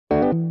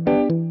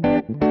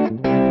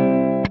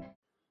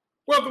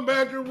Welcome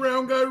back to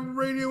Round Guy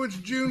Radio. It's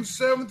June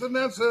 7th, and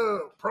that's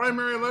a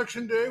primary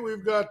election day.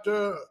 We've got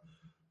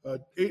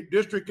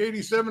District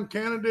 87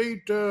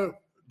 candidate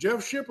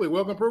Jeff Shipley.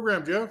 Welcome to the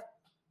program, Jeff.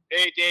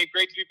 Hey, Dave.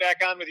 Great to be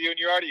back on with you and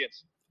your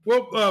audience.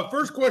 Well,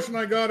 first question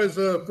I got is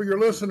for your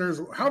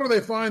listeners, how do they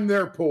find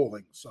their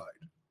polling site?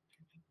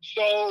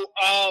 So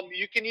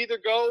you can either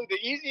go,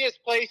 the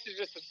easiest place is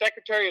just the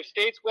Secretary of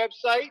State's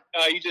website.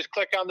 You just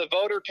click on the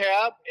voter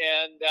tab,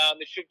 and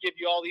it should give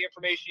you all the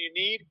information you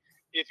need.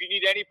 If you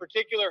need any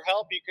particular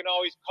help, you can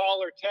always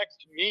call or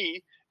text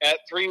me at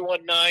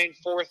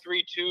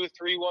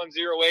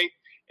 319-432-3108,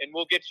 and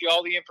we'll get you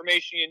all the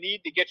information you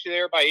need to get you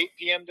there by 8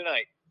 p.m.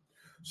 tonight.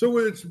 So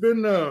it's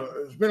been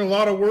a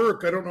lot of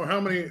work. I don't know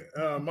how many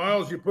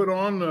miles you put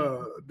on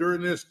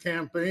during this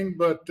campaign,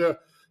 but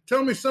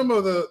tell me some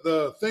of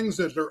the things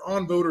that are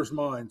on voters'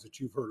 minds that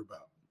you've heard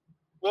about.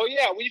 Well,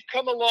 yeah, we've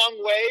come a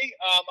long way.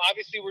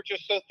 Obviously, we're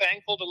just so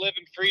thankful to live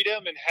in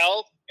freedom and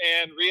health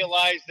and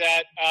realize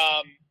that,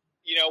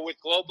 with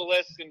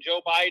globalists and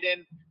Joe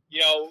Biden,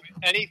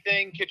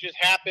 anything could just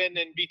happen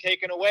and be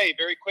taken away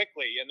very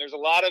quickly. And there's a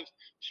lot of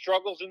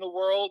struggles in the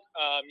world.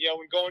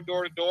 When going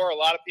door to door, a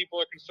lot of people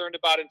are concerned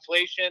about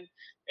inflation,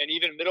 and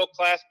even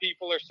middle-class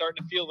people are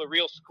starting to feel the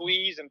real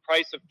squeeze and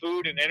price of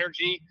food and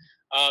energy.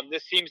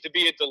 This seems to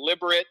be a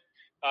deliberate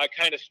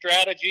kind of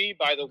strategy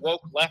by the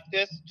woke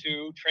leftists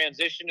to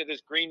transition to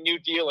this Green New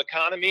Deal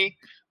economy.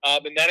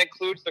 And that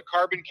includes the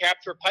carbon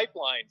capture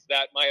pipelines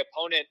that my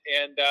opponent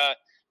and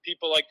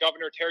people like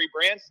Governor Terry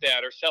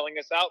Branstad are selling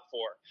us out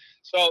for.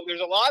 So there's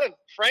a lot of,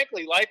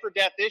 frankly, life or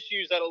death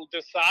issues that will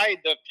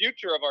decide the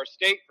future of our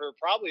state for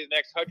probably the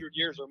next 100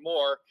 years or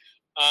more.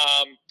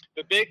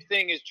 The big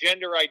thing is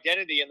gender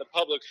identity in the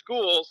public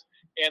schools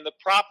and the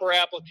proper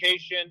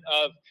application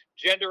of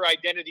gender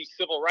identity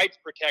civil rights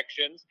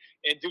protections.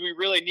 And do we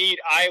really need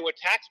Iowa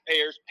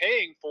taxpayers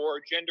paying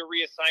for gender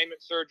reassignment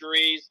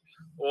surgeries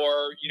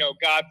or,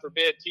 God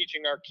forbid,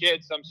 teaching our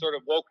kids some sort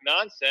of woke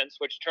nonsense,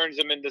 which turns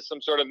them into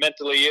some sort of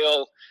mentally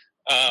ill.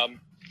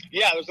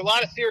 There's a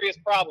lot of serious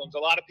problems. A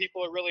lot of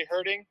people are really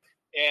hurting,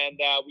 and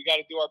we got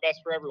to do our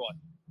best for everyone.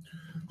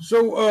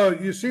 So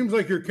it seems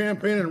like you're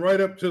campaigning right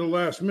up to the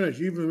last minute.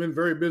 You've even been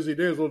very busy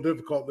days, a little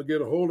difficult to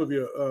get a hold of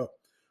you.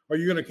 Are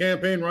you going to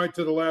campaign right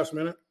to the last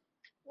minute?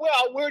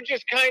 Well, we're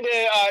just kind of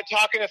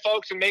talking to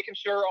folks and making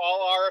sure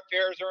all our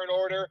affairs are in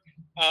order.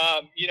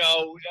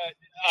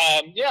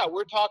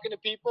 We're talking to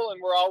people, and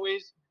we're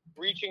always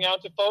reaching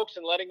out to folks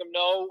and letting them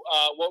know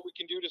what we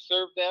can do to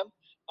serve them.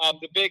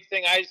 The big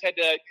thing, I just had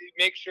to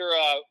make sure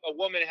a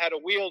woman had a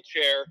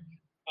wheelchair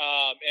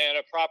and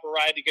a proper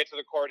ride to get to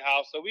the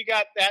courthouse. So we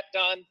got that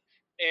done.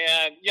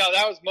 And,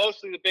 that was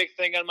mostly the big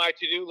thing on my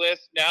to-do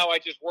list. Now I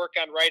just work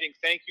on writing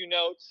thank you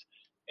notes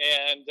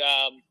and,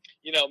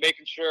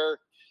 making sure,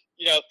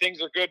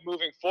 things are good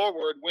moving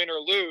forward, win or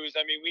lose.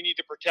 I mean, we need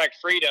to protect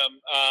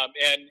freedom.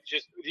 And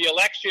just the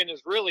election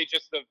is really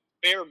just the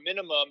bare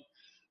minimum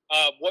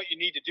of what you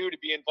need to do to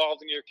be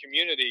involved in your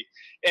community.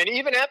 And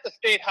even at the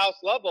state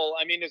house level,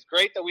 I mean, it's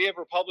great that we have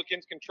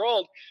Republicans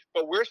controlled,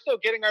 but we're still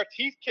getting our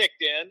teeth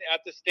kicked in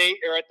at the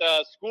state or at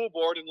the school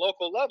board and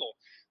local level.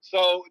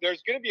 So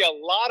there's going to be a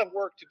lot of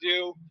work to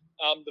do.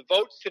 The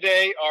votes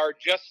today are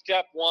just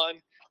step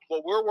one.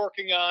 What we're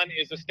working on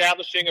is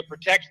establishing a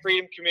Protect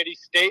Freedom Committee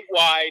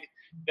statewide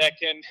that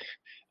can,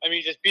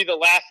 just be the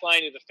last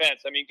line of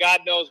defense. I mean,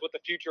 God knows what the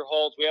future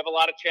holds. We have a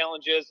lot of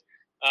challenges.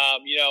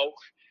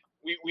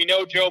 We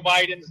know Joe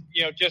Biden's,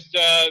 just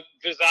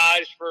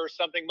visage for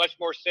something much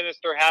more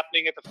sinister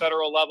happening at the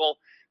federal level.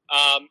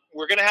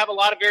 We're going to have a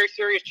lot of very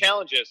serious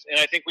challenges, and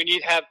I think we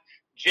need to have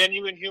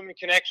genuine human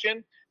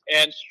connection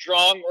and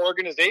strong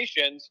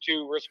organizations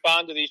to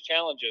respond to these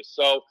challenges.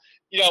 So,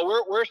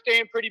 we're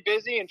staying pretty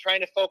busy and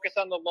trying to focus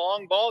on the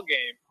long ball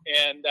game.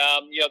 And,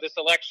 this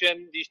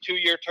election, these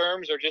 2-year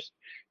terms are just,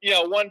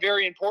 one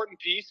very important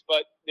piece,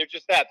 but they're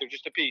just that. They're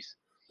just a piece.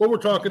 Well, we're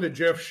talking to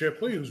Jeff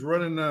Shipley, who's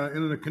running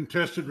in a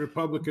contested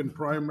Republican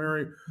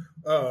primary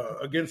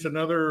against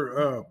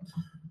another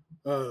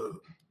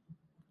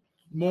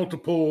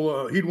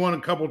multiple. He'd won a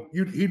couple.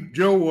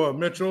 Joe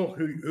Mitchell,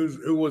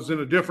 who was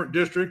in a different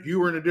district. You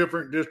were in a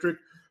different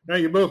district. Now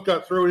you both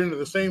got thrown into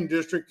the same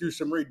district through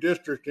some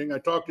redistricting. I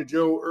talked to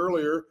Joe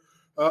earlier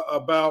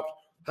about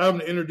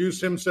having to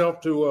introduce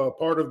himself to a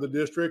part of the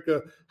district.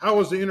 How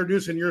was the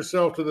introducing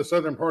yourself to the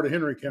southern part of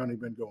Henry County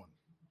been going?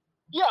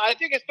 Yeah, I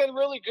think it's been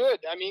really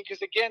good. I mean,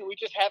 because again, we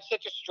just have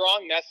such a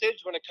strong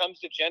message when it comes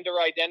to gender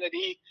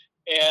identity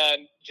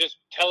and just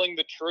telling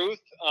the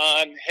truth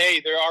on, hey,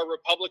 there are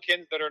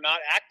Republicans that are not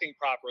acting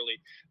properly.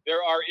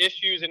 There are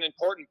issues and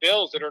important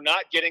bills that are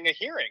not getting a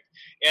hearing.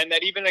 And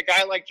that even a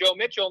guy like Joe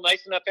Mitchell,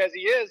 nice enough as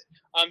he is,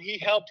 he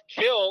helped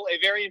kill a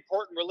very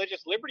important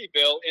religious liberty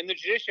bill in the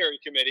Judiciary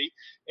Committee.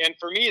 And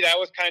for me, that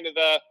was kind of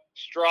the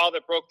straw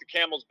that broke the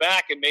camel's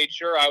back and made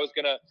sure I was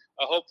going to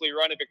hopefully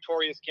run a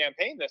victorious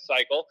campaign this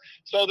cycle.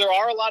 So there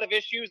are a lot of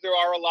issues. There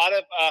are a lot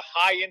of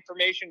high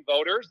information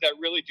voters that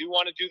really do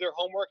want to do their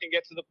homework and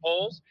get to the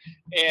polls.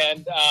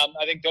 And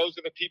I think those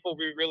are the people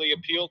we really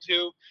appeal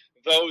to.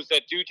 those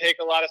that do take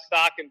a lot of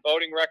stock in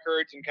voting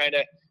records and kind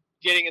of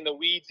getting in the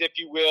weeds, if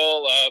you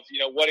will, of,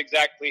 what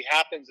exactly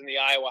happens in the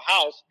Iowa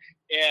House.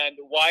 And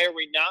why are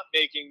we not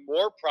making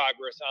more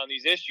progress on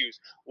these issues?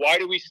 Why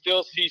do we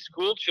still see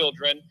school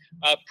children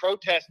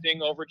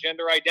protesting over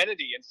gender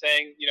identity and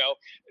saying,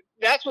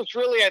 that's what's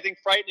really, I think,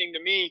 frightening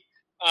to me,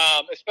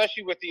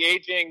 especially with the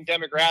aging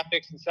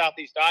demographics in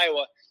Southeast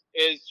Iowa,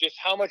 is just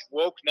how much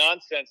woke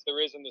nonsense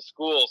there is in the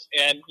schools.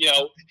 And,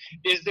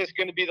 is this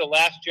going to be the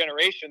last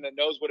generation that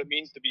knows what it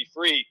means to be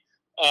free?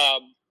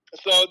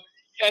 So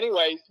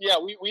anyway, yeah,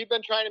 we've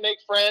been trying to make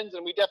friends,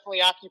 and we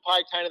definitely occupy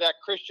kind of that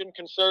Christian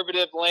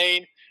conservative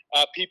lane,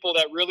 people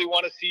that really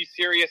want to see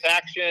serious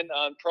action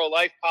on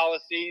pro-life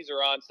policies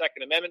or on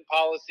Second Amendment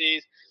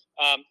policies.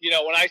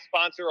 When I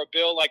sponsor a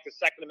bill like the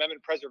Second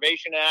Amendment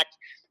Preservation Act,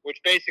 which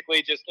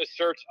basically just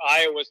asserts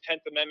Iowa's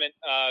 10th Amendment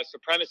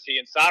supremacy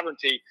and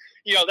sovereignty,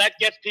 that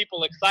gets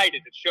people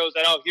excited. It shows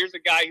that, here's a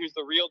guy who's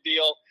the real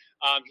deal.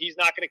 He's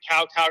not going to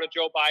kowtow to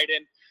Joe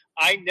Biden.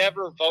 I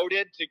never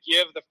voted to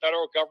give the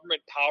federal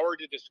government power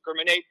to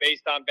discriminate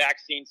based on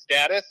vaccine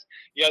status.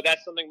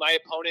 That's something my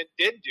opponent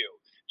did do.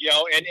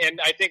 And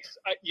I think,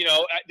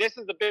 this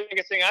is the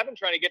biggest thing I've been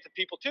trying to get to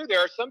people too. There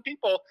are some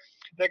people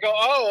that go,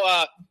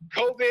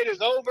 COVID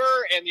is over,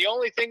 and the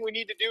only thing we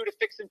need to do to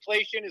fix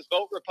inflation is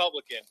vote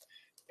Republican.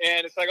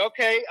 And it's like,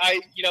 okay,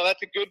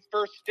 that's a good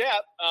first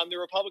step. The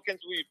Republicans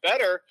will be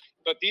better,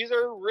 but these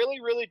are really,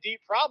 really deep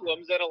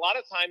problems that a lot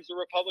of times the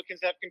Republicans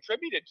have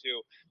contributed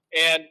to.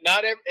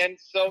 And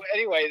so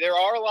anyway, there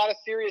are a lot of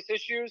serious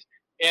issues,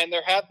 and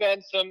there have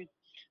been some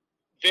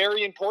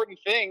very important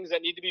things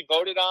that need to be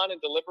voted on and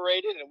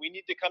deliberated, and we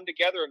need to come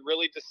together and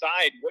really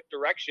decide what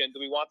direction do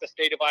we want the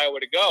state of Iowa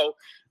to go,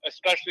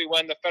 especially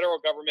when the federal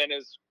government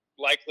is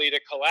likely to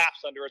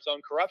collapse under its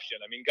own corruption.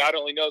 I mean, God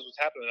only knows what's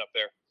happening up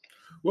there.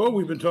 Well,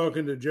 we've been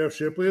talking to Jeff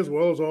Shipley as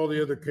well as all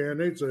the other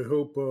candidates. I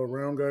hope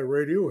Round Guy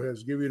Radio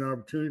has given you an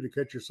opportunity to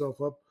catch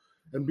yourself up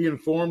and be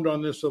informed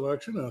on this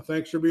election.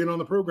 Thanks for being on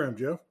the program,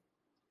 Jeff.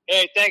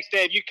 Hey, thanks,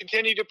 Dave. You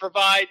continue to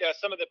provide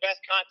some of the best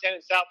content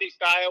in Southeast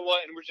Iowa,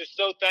 and we're just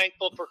so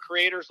thankful for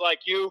creators like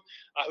you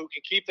who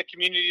can keep the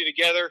community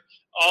together.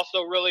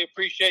 Also, really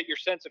appreciate your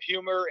sense of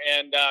humor,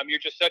 and you're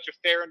just such a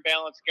fair and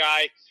balanced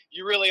guy.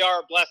 You really are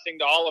a blessing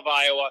to all of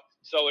Iowa,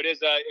 so it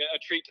is a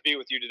treat to be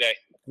with you today.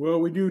 Well,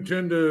 we do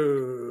tend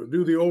to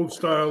do the old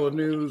style of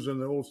news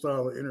and the old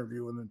style of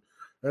interviewing,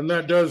 and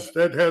that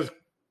has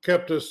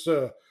kept us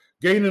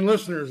gaining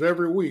listeners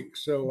every week.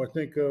 So I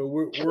think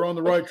we're on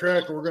the right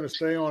track, and we're going to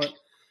stay on it.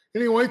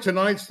 Anyway,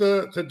 today's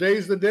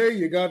the day.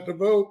 You got to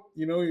vote.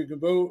 You can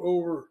vote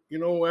over,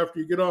 after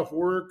you get off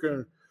work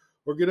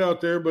or get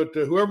out there. But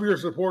whoever you're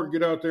supporting,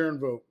 get out there and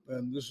vote.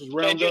 And this is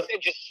Round Up.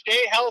 And just stay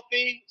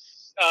healthy,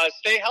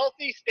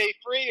 stay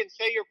free, and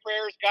say your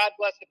prayers. God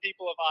bless the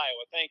people of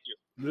Iowa. Thank you.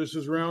 This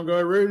is Round Guy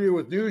Radio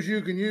with news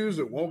you can use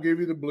that won't give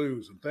you the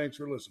blues. And thanks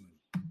for listening.